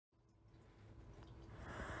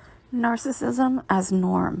Narcissism as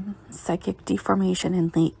Norm, Psychic Deformation in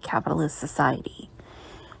Late Capitalist Society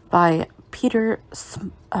by Peter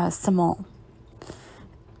Samol.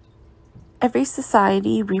 Every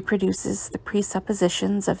society reproduces the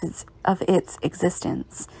presuppositions of its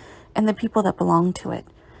existence and the people that belong to it,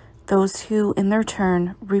 those who, in their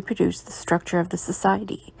turn, reproduce the structure of the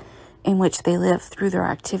society in which they live through their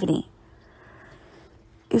activity.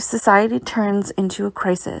 If society turns into a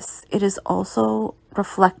crisis, it is also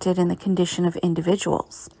reflected in the condition of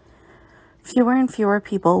individuals. Fewer and fewer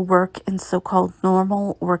people work in so-called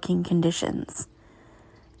normal working conditions.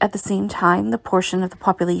 At the same time, the portion of the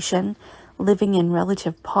population living in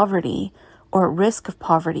relative poverty or at risk of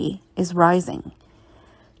poverty is rising.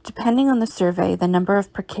 Depending on the survey, the number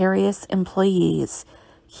of precarious employees,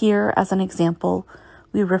 here as an example,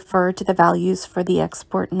 we refer to the values for the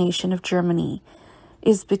export nation of Germany,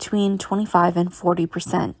 is between 25 and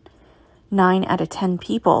 40%. 9 out of 10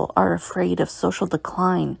 people are afraid of social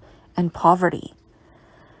decline and poverty.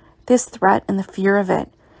 This threat and the fear of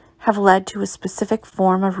it have led to a specific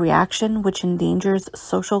form of reaction which endangers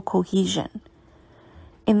social cohesion.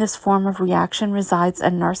 In this form of reaction resides a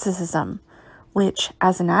narcissism, which,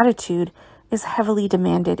 as an attitude, is heavily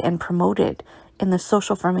demanded and promoted in the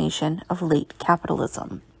social formation of late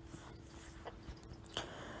capitalism.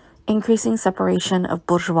 Increasing separation of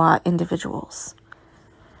bourgeois individuals.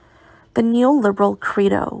 The neoliberal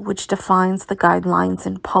credo, which defines the guidelines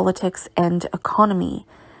in politics and economy,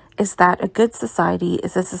 is that a good society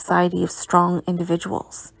is a society of strong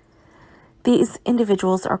individuals. These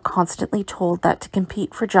individuals are constantly told that to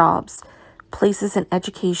compete for jobs, places in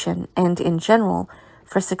education, and in general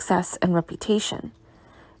for success and reputation.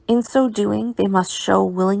 In so doing, they must show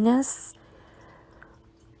willingness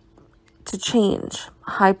to change,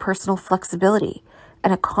 high personal flexibility,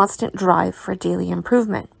 and a constant drive for daily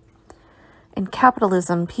improvement. In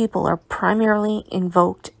capitalism, people are primarily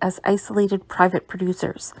invoked as isolated private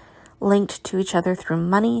producers, linked to each other through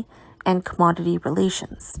money and commodity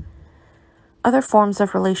relations. Other forms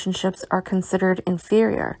of relationships are considered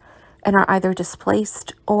inferior and are either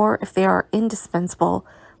displaced or, if they are indispensable,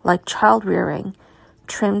 like child rearing,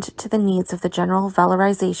 trimmed to the needs of the general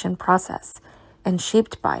valorization process and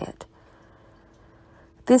shaped by it.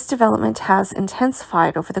 This development has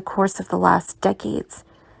intensified over the course of the last decades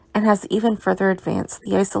and has even further advanced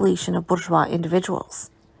the isolation of bourgeois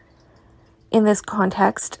individuals. In this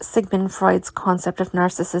context, Sigmund Freud's concept of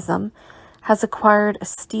narcissism has acquired a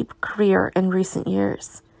steep career in recent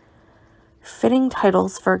years. Fitting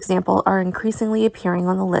titles, for example, are increasingly appearing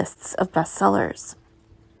on the lists of bestsellers.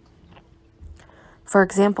 For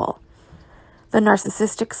example, The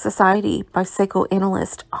Narcissistic Society by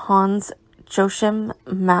psychoanalyst Hans Joachim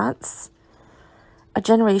Matz, A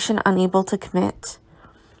Generation Unable to Commit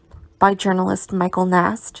by journalist Michael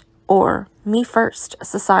Nast, or Me First, A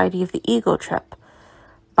Society of the Ego Trip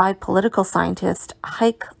by political scientist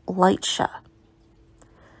Heike Leitsche.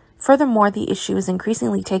 Furthermore, the issue is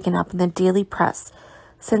increasingly taken up in the daily press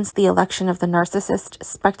since the election of the narcissist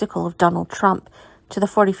spectacle of Donald Trump to the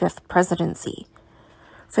 45th presidency.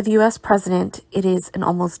 For the U.S. president, it is an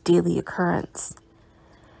almost daily occurrence.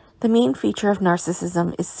 The main feature of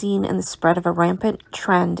narcissism is seen in the spread of a rampant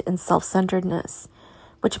trend in self-centeredness,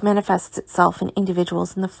 which manifests itself in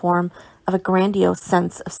individuals in the form of a grandiose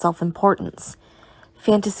sense of self-importance,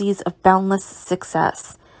 fantasies of boundless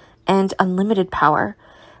success and unlimited power,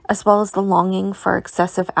 as well as the longing for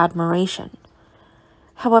excessive admiration.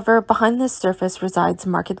 However, behind this surface resides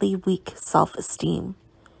markedly weak self-esteem.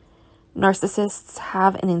 Narcissists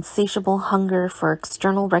have an insatiable hunger for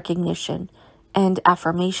external recognition and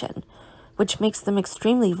affirmation, which makes them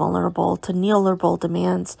extremely vulnerable to neoliberal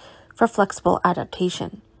demands for flexible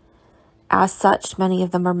adaptation. As such, many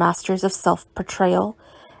of them are masters of self-portrayal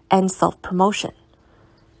and self-promotion.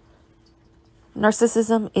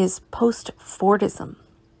 Narcissism is post-Fordism.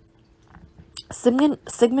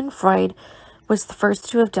 Sigmund Freud was the first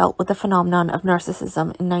to have dealt with the phenomenon of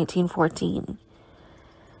narcissism in 1914.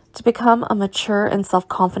 To become a mature and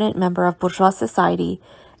self-confident member of bourgeois society,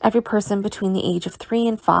 every person between the age of 3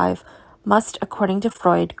 and 5 must, according to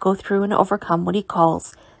Freud, go through and overcome what he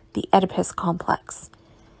calls the Oedipus complex.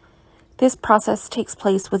 This process takes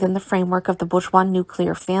place within the framework of the bourgeois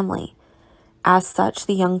nuclear family. As such,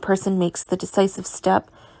 the young person makes the decisive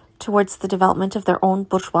step towards the development of their own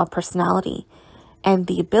bourgeois personality and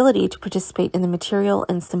the ability to participate in the material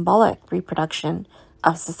and symbolic reproduction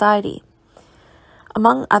of society.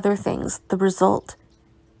 Among other things, the result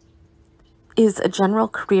is a general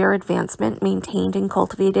career advancement maintained and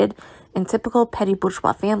cultivated in typical petty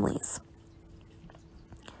bourgeois families.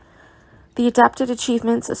 The adapted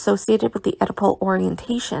achievements associated with the Oedipal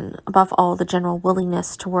orientation, above all the general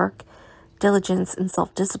willingness to work, diligence, and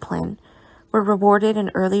self-discipline, were rewarded in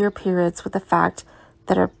earlier periods with the fact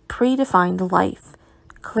that a predefined life,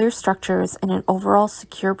 clear structures, and an overall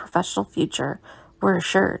secure professional future were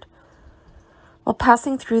assured. While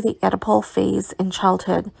passing through the Oedipal phase in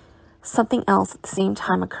childhood, something else at the same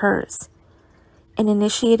time occurs. In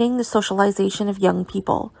initiating the socialization of young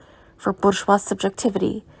people for bourgeois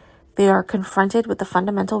subjectivity, they are confronted with the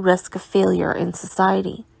fundamental risk of failure in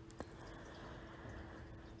society.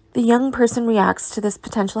 The young person reacts to this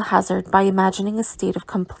potential hazard by imagining a state of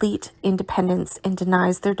complete independence and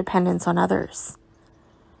denies their dependence on others.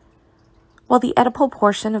 While the Oedipal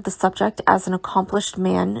portion of the subject as an accomplished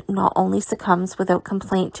man not only succumbs without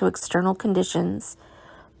complaint to external conditions,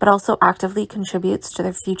 but also actively contributes to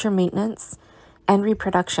their future maintenance and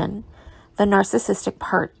reproduction, the narcissistic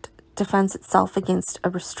part defends itself against a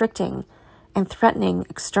restricting and threatening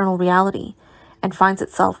external reality and finds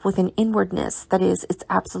itself with an inwardness that is its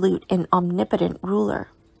absolute and omnipotent ruler.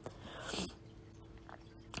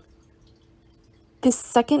 This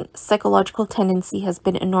second psychological tendency has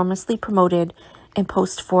been enormously promoted in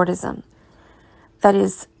post-Fordism, that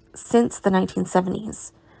is, since the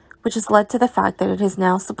 1970s, which has led to the fact that it has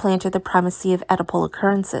now supplanted the primacy of Oedipal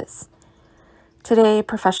occurrences. Today,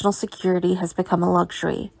 professional security has become a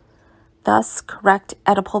luxury. Thus, correct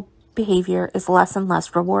Oedipal behavior is less and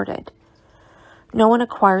less rewarded. No one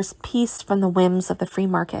acquires peace from the whims of the free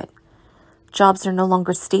market. Jobs are no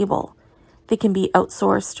longer stable. They can be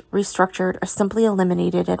outsourced, restructured, or simply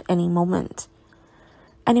eliminated at any moment.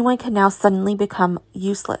 Anyone can now suddenly become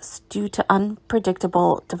useless due to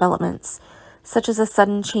unpredictable developments, such as a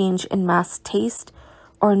sudden change in mass taste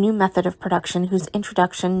or a new method of production whose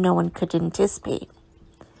introduction no one could anticipate.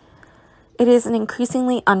 It is an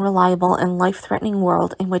increasingly unreliable and life-threatening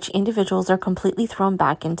world in which individuals are completely thrown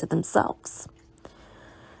back into themselves.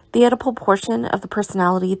 The Oedipal portion of the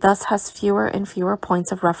personality thus has fewer and fewer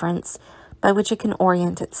points of reference by which it can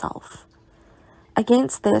orient itself.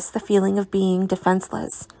 Against this, the feeling of being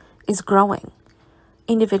defenseless is growing.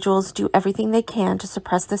 Individuals do everything they can to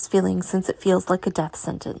suppress this feeling since it feels like a death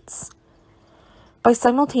sentence. By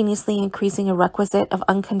simultaneously increasing a requisite of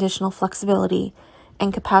unconditional flexibility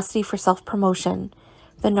and capacity for self-promotion,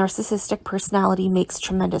 the narcissistic personality makes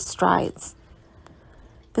tremendous strides.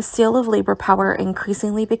 The sale of labor power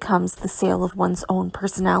increasingly becomes the sale of one's own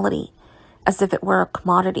personality, as if it were a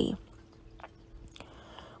commodity.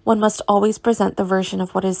 One must always present the version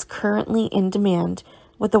of what is currently in demand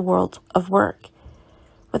with the world of work,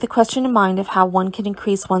 with a question in mind of how one can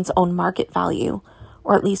increase one's own market value,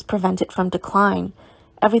 or at least prevent it from decline.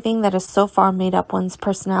 Everything that has so far made up one's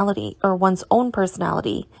personality, or one's own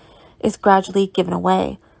personality, is gradually given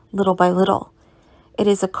away, little by little. It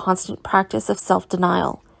is a constant practice of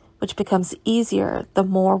self-denial, which becomes easier the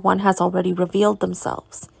more one has already revealed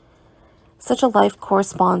themselves. Such a life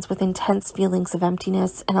corresponds with intense feelings of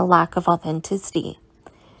emptiness and a lack of authenticity.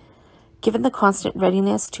 Given the constant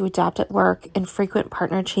readiness to adapt at work and frequent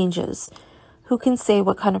partner changes, who can say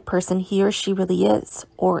what kind of person he or she really is,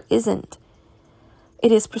 or isn't?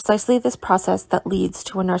 It is precisely this process that leads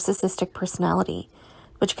to a narcissistic personality,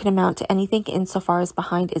 which can amount to anything insofar as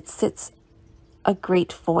behind it sits a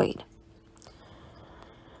great void.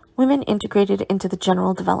 Women integrated into the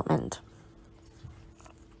general development.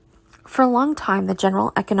 For a long time, the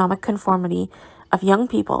general economic conformity of young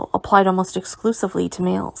people applied almost exclusively to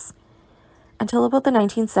males. Until about the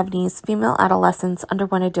 1970s, female adolescents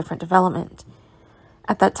underwent a different development.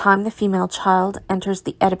 At that time, the female child enters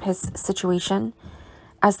the Oedipus situation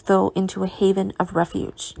as though into a haven of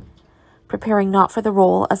refuge, preparing not for the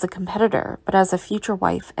role as a competitor, but as a future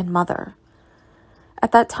wife and mother.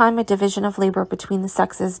 At that time, a division of labor between the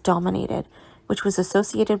sexes dominated, which was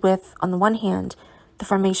associated with, on the one hand, the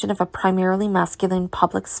formation of a primarily masculine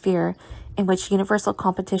public sphere in which universal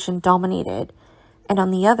competition dominated, and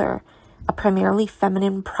on the other, a primarily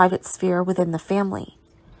feminine private sphere within the family.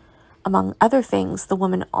 Among other things, the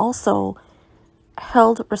woman also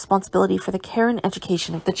held responsibility for the care and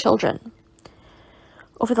education of the children.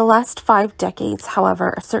 Over the last 5 decades,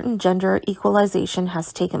 however, a certain gender equalization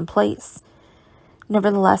has taken place.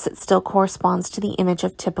 Nevertheless, it still corresponds to the image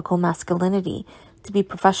of typical masculinity to be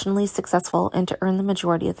professionally successful and to earn the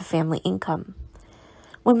majority of the family income.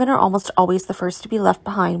 Women are almost always the first to be left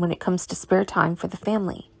behind when it comes to spare time for the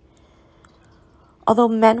family. Although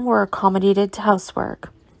men were accommodated to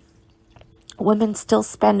housework, women still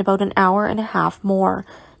spend about an hour and a half more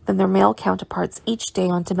than their male counterparts each day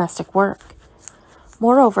on domestic work.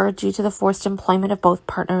 Moreover, due to the forced employment of both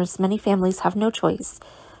partners, many families have no choice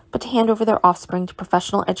but to hand over their offspring to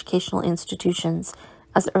professional educational institutions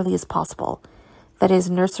as early as possible, that is,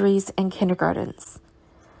 nurseries and kindergartens.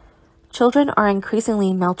 Children are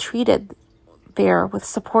increasingly maltreated there with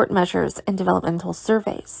support measures and developmental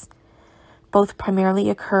surveys. Both primarily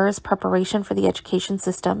occur as preparation for the education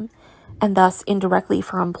system and thus indirectly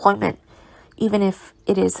for employment, even if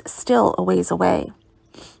it is still a ways away.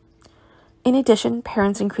 In addition,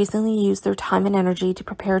 parents increasingly use their time and energy to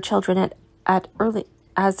prepare children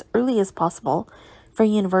as early as possible for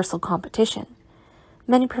universal competition.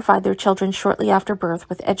 Many provide their children shortly after birth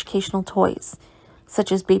with educational toys,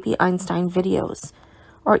 such as Baby Einstein videos,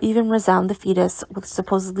 or even resound the fetus with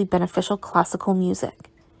supposedly beneficial classical music.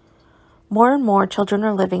 More and more children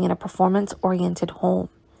are living in a performance-oriented home.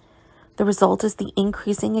 The result is the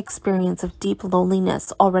increasing experience of deep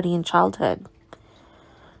loneliness already in childhood.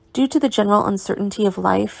 Due to the general uncertainty of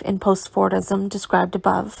life and post-Fordism described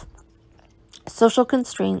above, social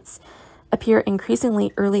constraints appear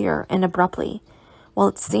increasingly earlier and abruptly, while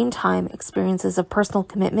at the same time experiences of personal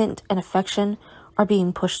commitment and affection are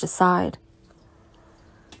being pushed aside.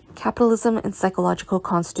 Capitalism and psychological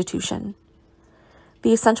constitution.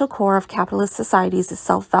 The essential core of capitalist societies is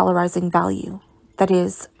self-valorizing value, that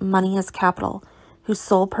is, money as capital, whose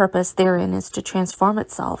sole purpose therein is to transform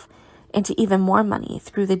itself into even more money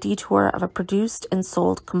through the detour of a produced and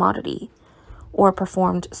sold commodity or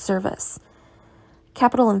performed service.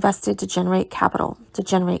 Capital invested to generate capital, to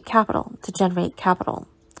generate capital, to generate capital.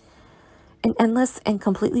 An endless and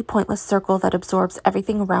completely pointless circle that absorbs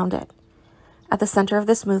everything around it. At the center of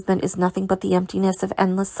this movement is nothing but the emptiness of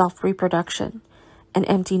endless self-reproduction, an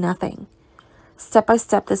empty nothing. Step by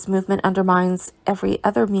step, this movement undermines every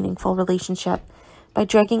other meaningful relationship by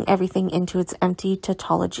dragging everything into its empty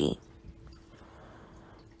tautology.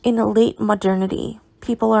 In a late modernity,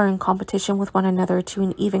 people are in competition with one another to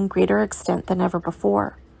an even greater extent than ever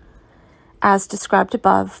before. As described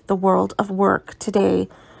above, the world of work today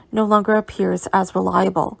no longer appears as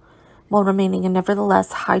reliable, while remaining a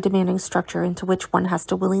nevertheless high-demanding structure into which one has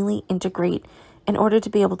to willingly integrate in order to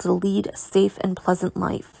be able to lead a safe and pleasant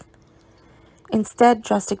life. Instead,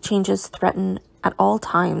 drastic changes threaten at all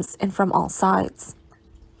times and from all sides.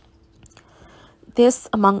 This,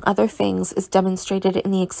 among other things, is demonstrated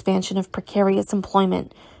in the expansion of precarious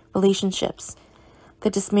employment relationships, the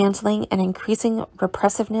dismantling and increasing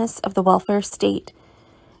repressiveness of the welfare state,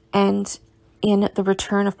 and in the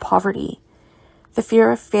return of poverty. The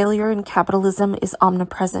fear of failure in capitalism is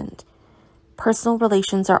omnipresent. Personal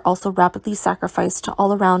relations are also rapidly sacrificed to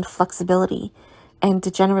all-around flexibility and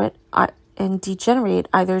degenerate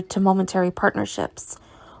either to momentary partnerships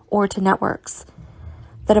or to networks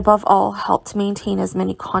that above all help to maintain as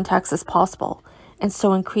many contacts as possible and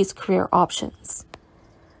so increase career options.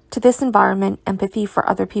 To this environment, empathy for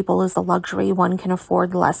other people is a luxury one can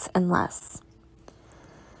afford less and less.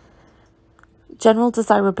 General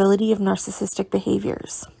desirability of narcissistic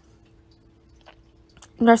behaviors.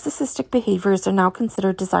 Narcissistic behaviors are now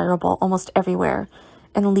considered desirable almost everywhere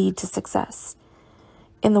and lead to success.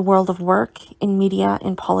 In the world of work, in media,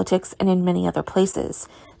 in politics, and in many other places,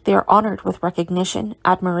 they are honored with recognition,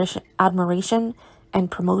 admiration, and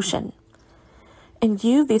promotion. In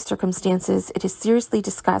view of these circumstances, it is seriously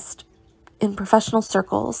discussed in professional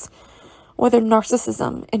circles whether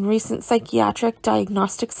narcissism in recent psychiatric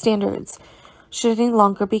diagnostic standards should any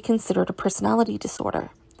longer be considered a personality disorder.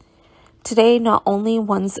 Today, not only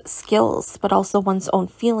one's skills, but also one's own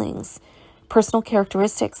feelings, personal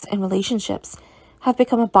characteristics, and relationships have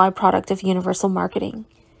become a byproduct of universal marketing.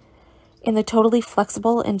 In the totally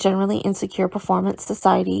flexible and generally insecure performance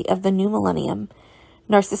society of the new millennium,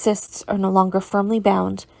 narcissists are no longer firmly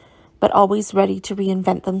bound, but always ready to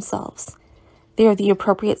reinvent themselves. They are the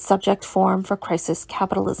appropriate subject form for crisis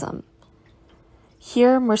capitalism.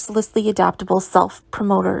 Here, mercilessly adaptable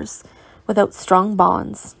self-promoters, without strong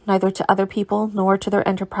bonds, neither to other people nor to their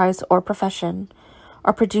enterprise or profession,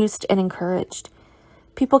 are produced and encouraged.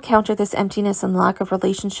 People counter this emptiness and lack of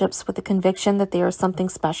relationships with the conviction that they are something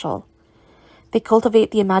special. They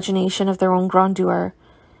cultivate the imagination of their own grandeur,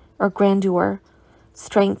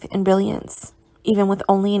 strength, and brilliance, even with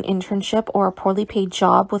only an internship or a poorly paid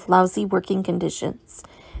job with lousy working conditions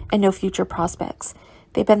and no future prospects.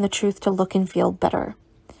 They bend the truth to look and feel better.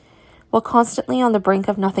 While constantly on the brink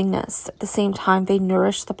of nothingness, at the same time they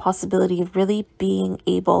nourish the possibility of really being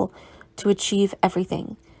able to achieve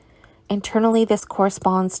everything. Internally, this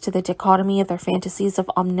corresponds to the dichotomy of their fantasies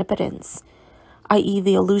of omnipotence, i.e.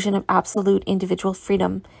 the illusion of absolute individual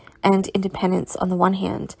freedom and independence on the one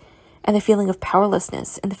hand, and the feeling of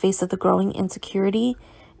powerlessness in the face of the growing insecurity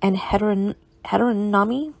and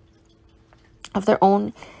heteronomy of their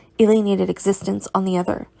own alienated existence on the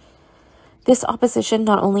other. This opposition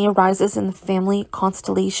not only arises in the family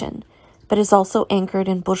constellation, but is also anchored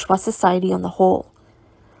in bourgeois society on the whole.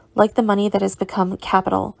 Like the money that has become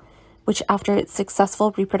capital, which after its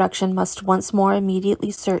successful reproduction must once more immediately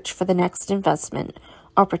search for the next investment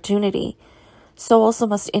opportunity, so also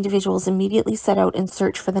must individuals immediately set out and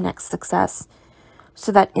search for the next success,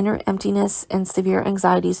 so that inner emptiness and severe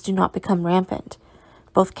anxieties do not become rampant.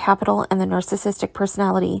 Both capital and the narcissistic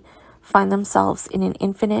personality find themselves in an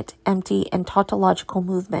infinite, empty, and tautological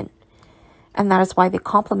movement, and that is why they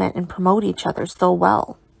complement and promote each other so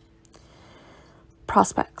well.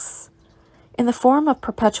 Prospects. In the form of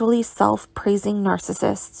perpetually self-praising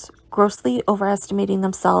narcissists, grossly overestimating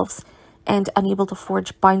themselves and unable to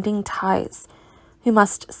forge binding ties, who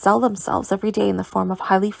must sell themselves every day in the form of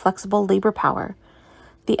highly flexible labor power,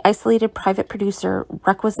 the isolated private producer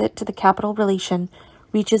requisite to the capital relation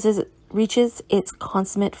reaches its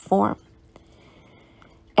consummate form.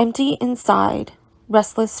 Empty inside,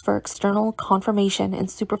 restless for external confirmation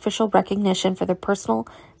and superficial recognition for their personal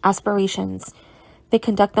aspirations, they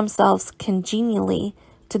conduct themselves congenially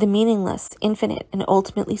to the meaningless, infinite, and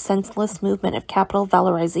ultimately senseless movement of capital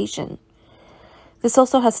valorization. This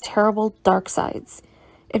also has terrible dark sides.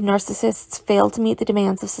 If narcissists fail to meet the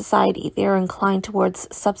demands of society, they are inclined towards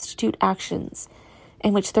substitute actions,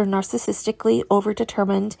 in which their narcissistically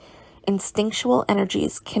overdetermined, instinctual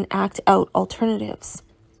energies can act out alternatives.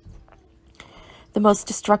 The most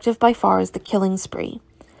destructive by far is the killing spree.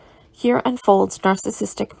 Here unfolds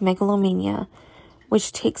narcissistic megalomania,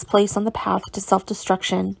 which takes place on the path to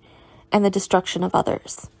self-destruction and the destruction of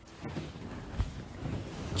others.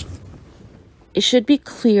 It should be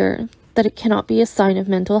clear that it cannot be a sign of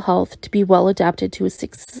mental health to be well adapted to a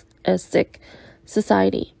sick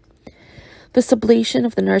society. The sublation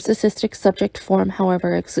of the narcissistic subject form,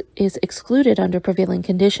 however, is excluded under prevailing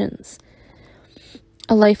conditions.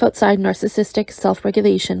 A life outside narcissistic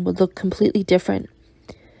self-regulation would look completely different.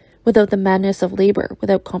 Without the madness of labor,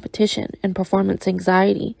 without competition and performance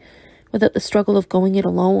anxiety, without the struggle of going it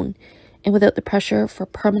alone, and without the pressure for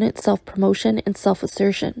permanent self-promotion and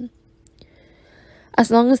self-assertion.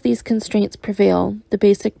 As long as these constraints prevail, the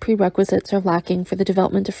basic prerequisites are lacking for the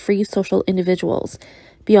development of free social individuals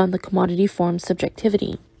beyond the commodity form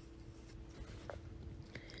subjectivity.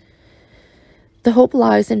 The hope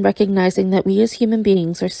lies in recognizing that we as human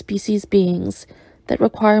beings are species beings that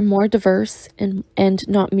require more diverse and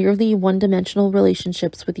not merely one-dimensional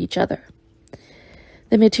relationships with each other.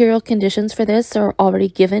 The material conditions for this are already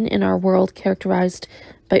given in our world characterized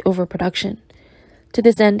by overproduction. To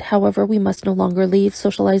this end, however, we must no longer leave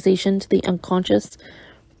socialization to the unconscious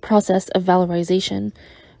process of valorization,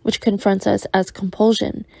 which confronts us as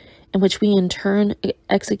compulsion, and which we in turn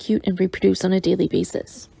execute and reproduce on a daily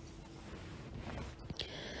basis.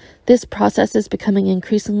 This process is becoming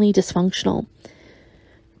increasingly dysfunctional,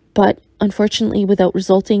 but unfortunately without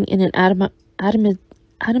resulting in an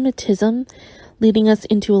automatism leading us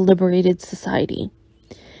into a liberated society.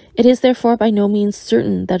 It is therefore by no means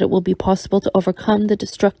certain that it will be possible to overcome the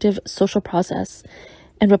destructive social process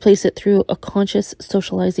and replace it through a conscious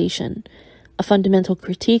socialization. A fundamental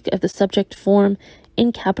critique of the subject form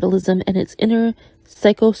in capitalism and its inner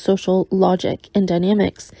psychosocial logic and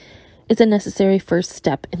dynamics is a necessary first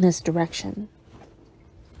step in this direction.